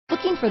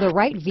Looking for the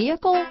right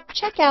vehicle?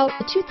 Check out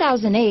the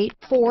 2008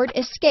 Ford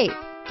Escape.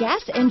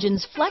 Gas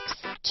engines flex,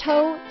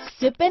 tow,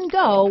 sip and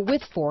go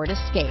with Ford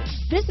Escape.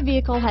 This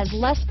vehicle has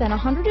less than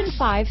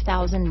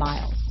 105,000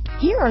 miles.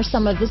 Here are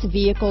some of this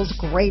vehicle's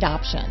great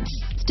options: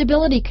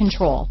 stability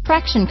control,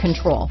 traction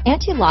control,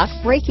 anti-lock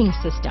braking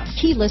system,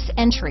 keyless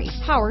entry,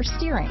 power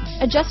steering,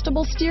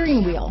 adjustable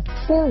steering wheel,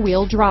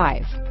 four-wheel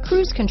drive,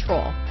 cruise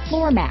control,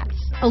 floor mats,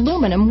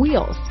 aluminum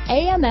wheels,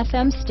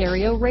 AM/FM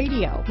stereo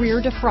radio,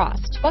 rear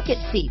defrost, bucket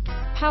seats,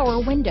 power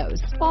windows,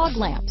 fog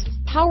lamps,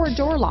 power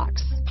door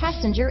locks,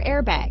 passenger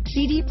airbag,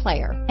 CD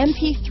player,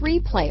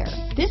 MP3 player.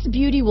 This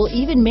beauty will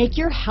even make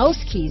your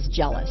house keys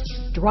jealous.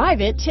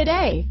 Drive it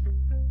today.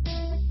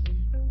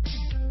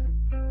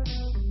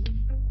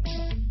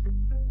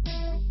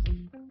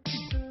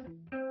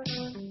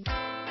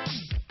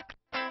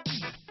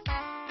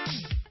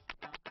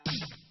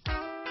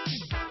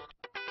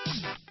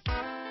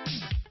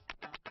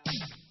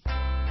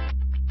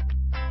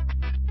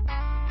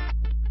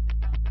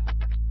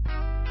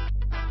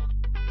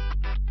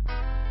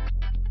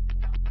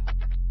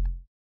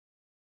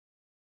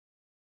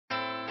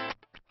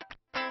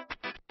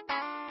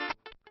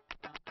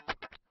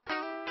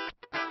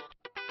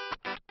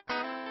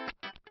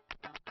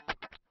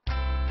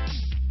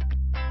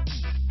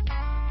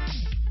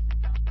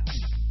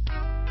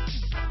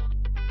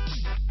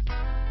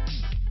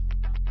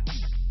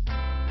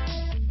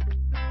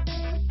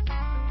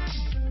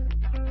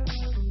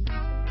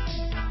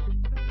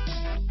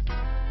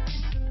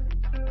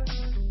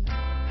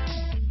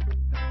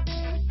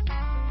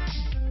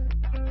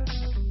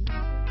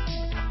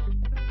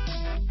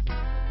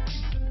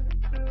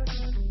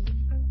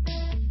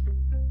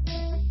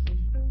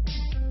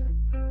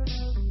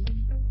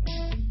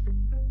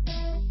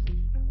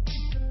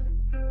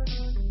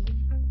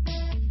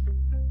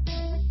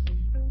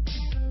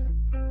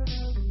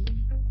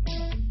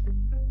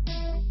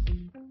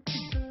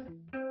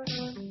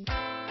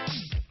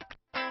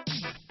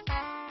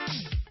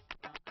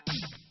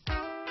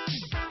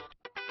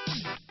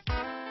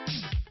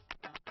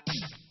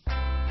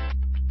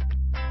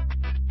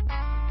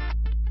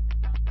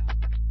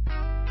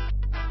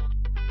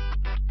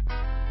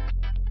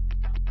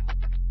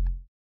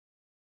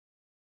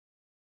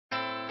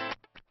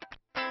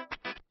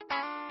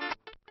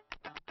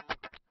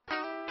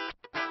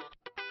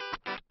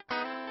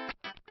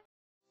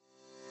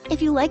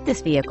 If you like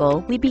this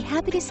vehicle, we'd be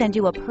happy to send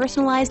you a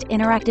personalized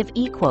interactive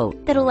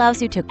e-quote that allows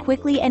you to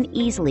quickly and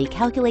easily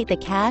calculate the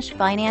cash,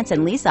 finance,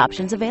 and lease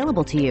options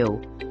available to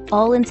you.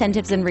 All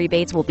incentives and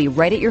rebates will be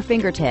right at your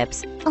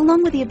fingertips,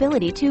 along with the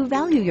ability to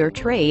value your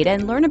trade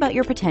and learn about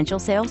your potential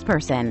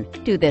salesperson.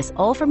 Do this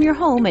all from your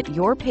home at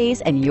your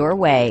pace and your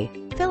way.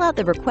 Fill out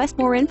the Request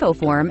More Info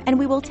form and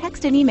we will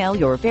text and email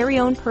your very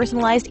own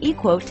personalized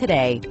e-quote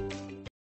today.